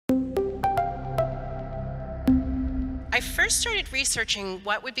I first started researching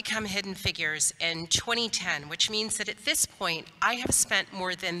what would become Hidden Figures in 2010, which means that at this point, I have spent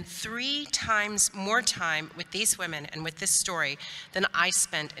more than 3 times more time with these women and with this story than I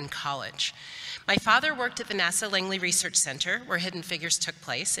spent in college. My father worked at the NASA Langley Research Center, where Hidden Figures took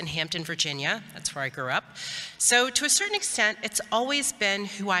place, in Hampton, Virginia. That's where I grew up. So to a certain extent, it's always been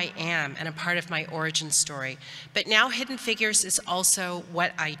who I am and a part of my origin story. But now Hidden Figures is also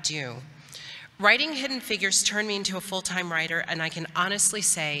what I do. Writing Hidden Figures turned me into a full-time writer, and I can honestly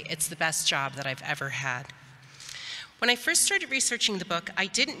say it's the best job that I've ever had. When I first started researching the book, I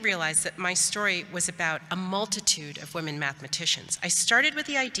didn't realize that my story was about a multitude of women mathematicians. I started with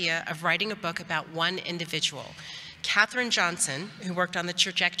the idea of writing a book about one individual, Katherine Johnson, who worked on the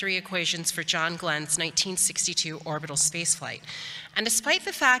trajectory equations for John Glenn's 1962 orbital spaceflight. And despite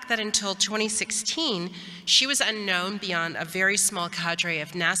the fact that until 2016, she was unknown beyond a very small cadre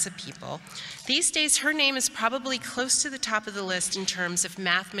of NASA people, these days her name is probably close to the top of the list in terms of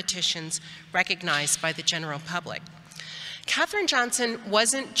mathematicians recognized by the general public. Katherine Johnson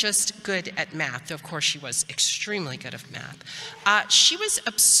wasn't just good at math, though of course she was extremely good at math. She was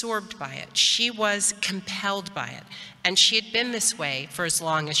absorbed by it. She was compelled by it. And she had been this way for as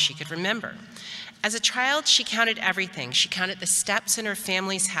long as she could remember. As a child, she counted everything. She counted the steps in her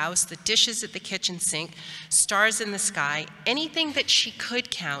family's house, the dishes at the kitchen sink, stars in the sky. Anything that she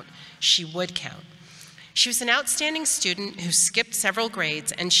could count, she would count. She was an outstanding student who skipped several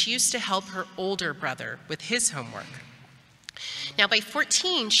grades, and she used to help her older brother with his homework. Now, by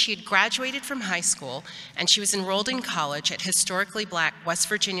 14, she had graduated from high school, and she was enrolled in college at historically black West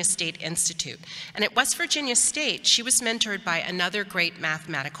Virginia State Institute. And at West Virginia State, she was mentored by another great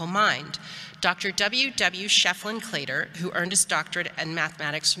mathematical mind, Dr. W.W. Schleflin-Clater, who earned his doctorate in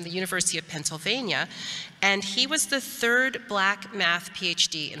mathematics from the University of Pennsylvania, and he was the 3rd black math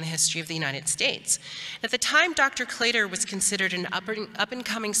PhD in the history of the United States. At the time, Dr. Clater was considered an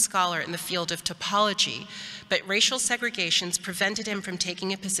up-and-coming scholar in the field of topology, but racial segregations prevented him from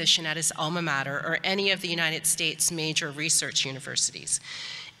taking a position at his alma mater or any of the United States' major research universities.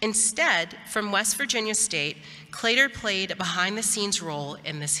 Instead, from West Virginia State, Clater played a behind-the-scenes role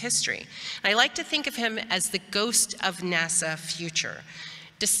in this history. And I like to think of him as the ghost of NASA future.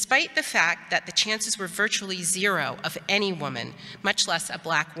 Despite the fact that the chances were virtually zero of any woman, much less a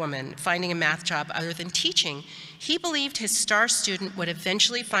black woman, finding a math job other than teaching, he believed his star student would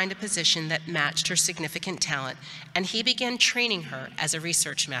eventually find a position that matched her significant talent, and he began training her as a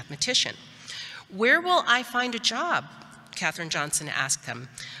research mathematician. "Where will I find a job?" Katherine Johnson asked him.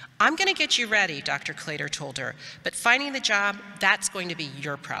 "I'm going to get you ready," Dr. Clater told her, "but finding the job, that's going to be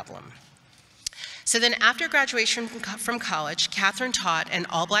your problem." So then after graduation from college, Katherine taught in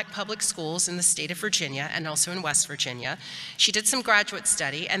all-black public schools in the state of Virginia and also in West Virginia. She did some graduate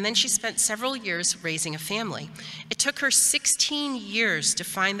study, and then she spent several years raising a family. It took her 16 years to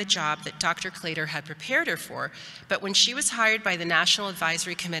find the job that Dr. Clater had prepared her for, but when she was hired by the National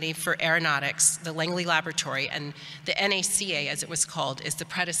Advisory Committee for Aeronautics, the Langley Laboratory, and the NACA, as it was called, is the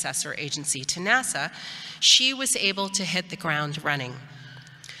predecessor agency to NASA, she was able to hit the ground running.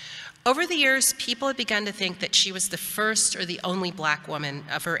 Over the years, people had begun to think that she was the first or the only black woman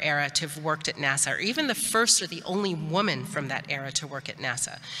of her era to have worked at NASA, or even the first or the only woman from that era to work at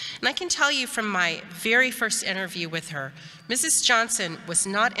NASA. And I can tell you from my very first interview with her, Mrs. Johnson was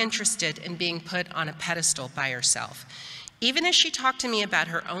not interested in being put on a pedestal by herself. Even as she talked to me about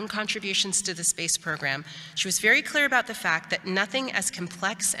her own contributions to the space program, she was very clear about the fact that nothing as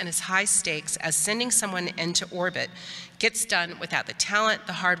complex and as high stakes as sending someone into orbit gets done without the talent,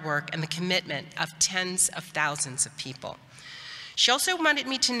 the hard work, and the commitment of tens of thousands of people. She also wanted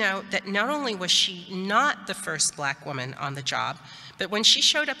me to know that not only was she not the first black woman on the job, but when she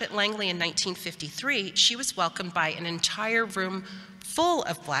showed up at Langley in 1953, she was welcomed by an entire room full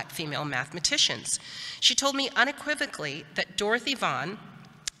of black female mathematicians. She told me unequivocally that Dorothy Vaughan,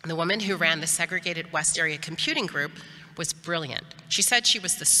 the woman who ran the segregated West Area Computing Group, was brilliant. She said she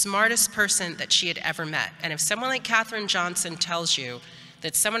was the smartest person that she had ever met. And if someone like Katherine Johnson tells you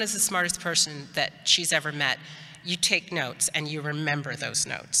that someone is the smartest person that she's ever met, you take notes and you remember those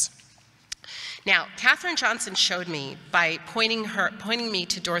notes. Now, Katherine Johnson showed me by pointing me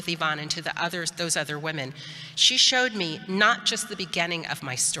to Dorothy Vaughan and to those other women, she showed me not just the beginning of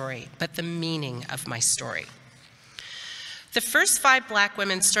my story, but the meaning of my story. The first 5 black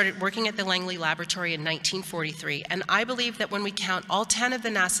women started working at the Langley Laboratory in 1943, and I believe that when we count all 10 of the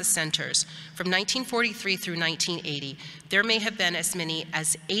NASA centers from 1943 through 1980, there may have been as many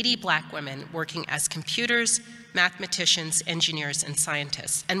as 80 black women working as computers, mathematicians, engineers, and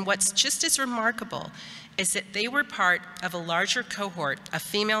scientists. And what's just as remarkable is that they were part of a larger cohort of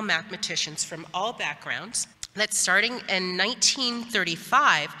female mathematicians from all backgrounds, that starting in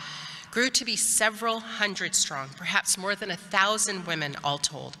 1935 grew to be several hundred strong, perhaps more than 1,000 women all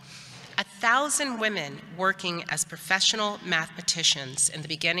told. 1,000 women working as professional mathematicians in the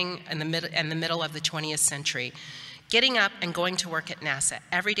beginning and the middle of the 20th century, getting up and going to work at NASA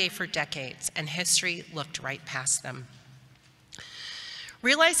every day for decades, and history looked right past them.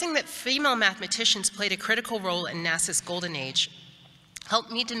 Realizing that female mathematicians played a critical role in NASA's golden age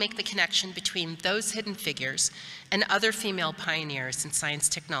helped me to make the connection between those hidden figures and other female pioneers in science,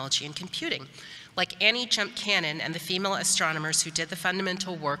 technology, and computing, like Annie Jump Cannon and the female astronomers who did the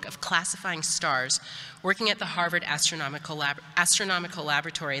fundamental work of classifying stars, working at the Harvard Astronomical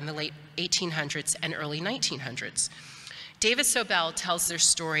Laboratory in the late 1800s and early 1900s. Davis Sobel tells their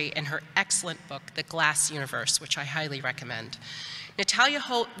story in her excellent book, The Glass Universe, which I highly recommend. Natalia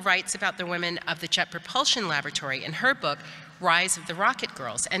Holt writes about the women of the Jet Propulsion Laboratory in her book, Rise of the Rocket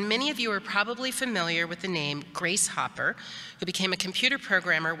Girls, and many of you are probably familiar with the name Grace Hopper, who became a computer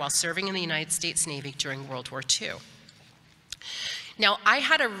programmer while serving in the United States Navy during World War II. Now, I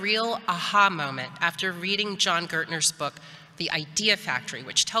had a real aha moment after reading John Gertner's book, The Idea Factory,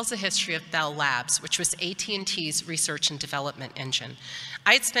 which tells the history of Bell Labs, which was AT&T's research and development engine.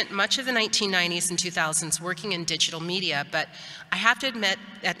 I had spent much of the 1990s and 2000s working in digital media, but I have to admit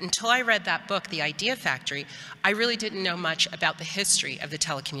that until I read that book, The Idea Factory, I really didn't know much about the history of the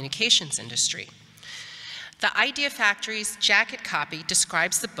telecommunications industry. The Idea Factory's jacket copy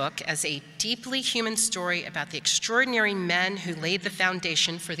describes the book as a deeply human story about the extraordinary men who laid the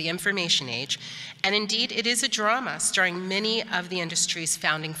foundation for the information age, and indeed it is a drama starring many of the industry's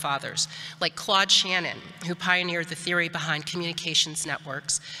founding fathers, like Claude Shannon, who pioneered the theory behind communications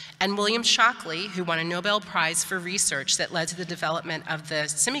networks, and William Shockley, who won a Nobel Prize for research that led to the development of the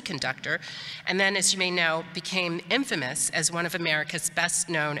semiconductor, and then, as you may know, became infamous as one of America's best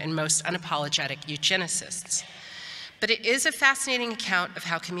known and most unapologetic eugenicists. But it is a fascinating account of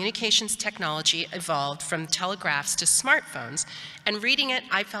how communications technology evolved from telegraphs to smartphones, and reading it,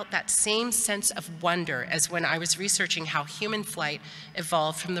 I felt that same sense of wonder as when I was researching how human flight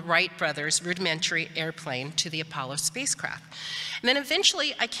evolved from the Wright brothers' rudimentary airplane to the Apollo spacecraft. And then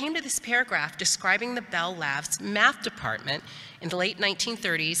eventually, I came to this paragraph describing the Bell Labs math department in the late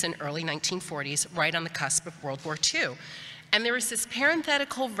 1930s and early 1940s, right on the cusp of World War II. And there was this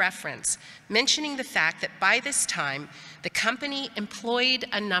parenthetical reference mentioning the fact that by this time, the company employed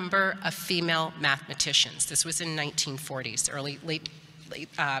a number of female mathematicians. This was in 1940s, late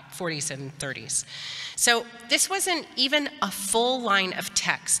 40s and 30s. So this wasn't even a full line of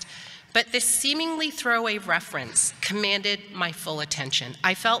text, but this seemingly throwaway reference commanded my full attention.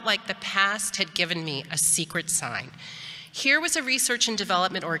 I felt like the past had given me a secret sign. Here was a research and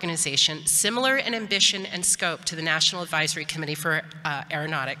development organization similar in ambition and scope to the National Advisory Committee for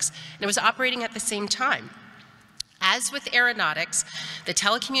Aeronautics, and it was operating at the same time. As with aeronautics, the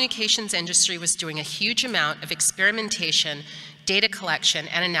telecommunications industry was doing a huge amount of experimentation, data collection,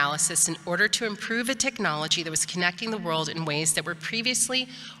 and analysis in order to improve a technology that was connecting the world in ways that were previously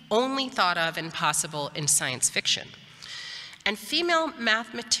only thought of and possible in science fiction. And female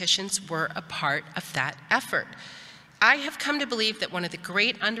mathematicians were a part of that effort. I have come to believe that one of the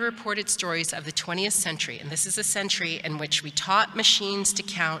great underreported stories of the 20th century, and this is a century in which we taught machines to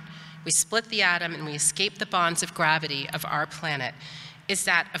count, we split the atom, and we escaped the bonds of gravity of our planet, is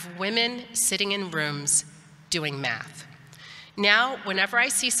that of women sitting in rooms doing math. Now, whenever I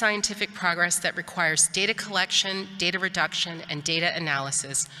see scientific progress that requires data collection, data reduction, and data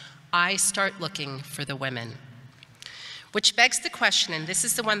analysis, I start looking for the women. Which begs the question, and this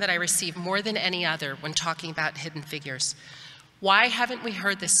is the one that I receive more than any other when talking about hidden figures. Why haven't we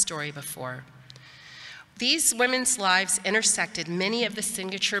heard this story before? These women's lives intersected many of the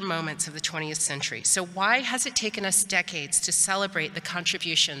signature moments of the 20th century. So why has it taken us decades to celebrate the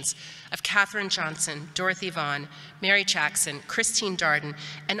contributions of Katherine Johnson, Dorothy Vaughan, Mary Jackson, Christine Darden,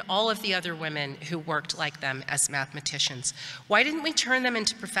 and all of the other women who worked like them as mathematicians? Why didn't we turn them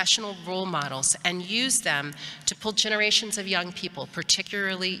into professional role models and use them to pull generations of young people,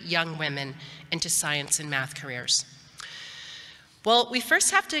 particularly young women, into science and math careers? Well, we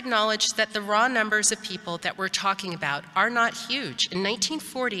first have to acknowledge that the raw numbers of people that we're talking about are not huge. In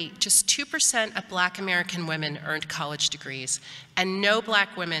 1940, just 2% of Black American women earned college degrees, and no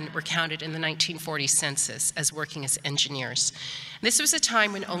Black women were counted in the 1940 census as working as engineers. This was a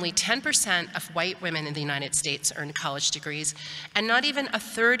time when only 10% of white women in the United States earned college degrees, and not even a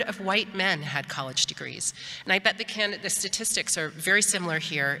third of white men had college degrees. And I bet the statistics are very similar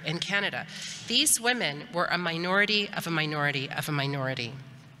here in Canada. These women were a minority of a minority of a minority.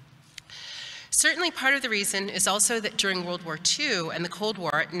 Certainly part of the reason is also that during World War II and the Cold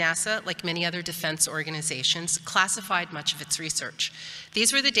War, NASA, like many other defense organizations, classified much of its research.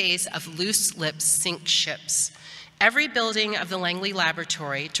 These were the days of loose lips sink ships. Every building of the Langley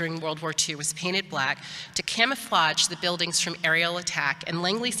Laboratory during World War II was painted black to camouflage the buildings from aerial attack, and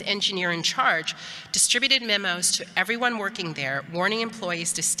Langley's engineer in charge distributed memos to everyone working there, warning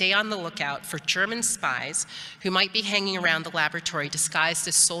employees to stay on the lookout for German spies who might be hanging around the laboratory disguised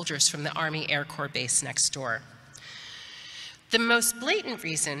as soldiers from the Army Air Corps base next door. The most blatant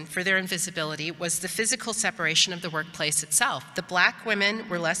reason for their invisibility was the physical separation of the workplace itself. The black women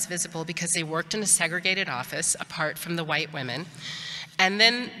were less visible because they worked in a segregated office apart from the white women. And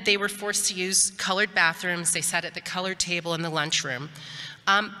then they were forced to use colored bathrooms. They sat at the colored table in the lunchroom.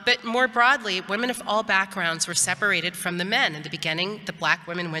 But more broadly, women of all backgrounds were separated from the men. In the beginning, the black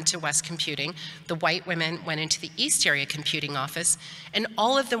women went to West Computing, the white women went into the East Area Computing office, and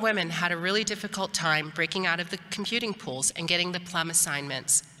all of the women had a really difficult time breaking out of the computing pools and getting the plum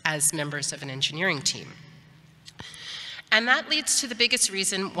assignments as members of an engineering team. And that leads to the biggest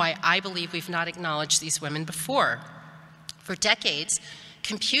reason why I believe we've not acknowledged these women before. For decades,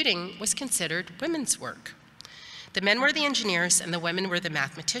 computing was considered women's work. The men were the engineers and the women were the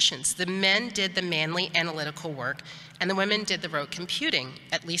mathematicians. The men did the manly analytical work and the women did the rote computing.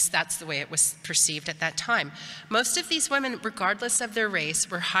 At least that's the way it was perceived at that time. Most of these women, regardless of their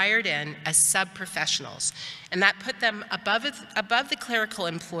race, were hired in as sub-professionals, and that put them above the clerical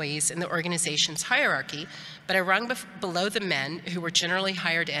employees in the organization's hierarchy, but a rung below the men who were generally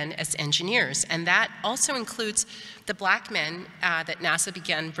hired in as engineers. And that also includes the black men that NASA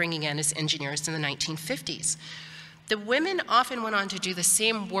began bringing in as engineers in the 1950s. The women often went on to do the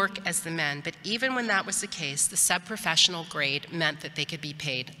same work as the men, but even when that was the case, the sub-professional grade meant that they could be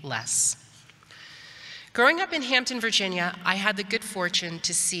paid less. Growing up in Hampton, Virginia, I had the good fortune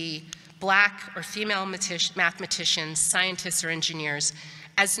to see black or female mathematicians, scientists, or engineers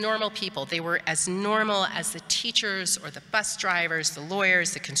as normal people. They were as normal as the teachers or the bus drivers, the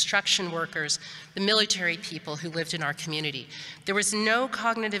lawyers, the construction workers, the military people who lived in our community. There was no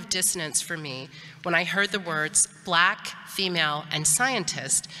cognitive dissonance for me when I heard the words black, female, and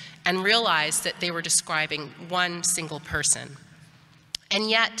scientist and realized that they were describing one single person. And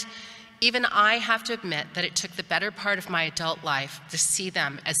yet, even I have to admit that it took the better part of my adult life to see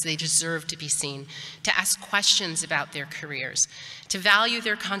them as they deserve to be seen, to ask questions about their careers, to value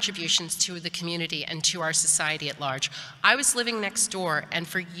their contributions to the community and to our society at large. I was living next door, and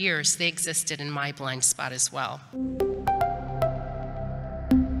for years they existed in my blind spot as well.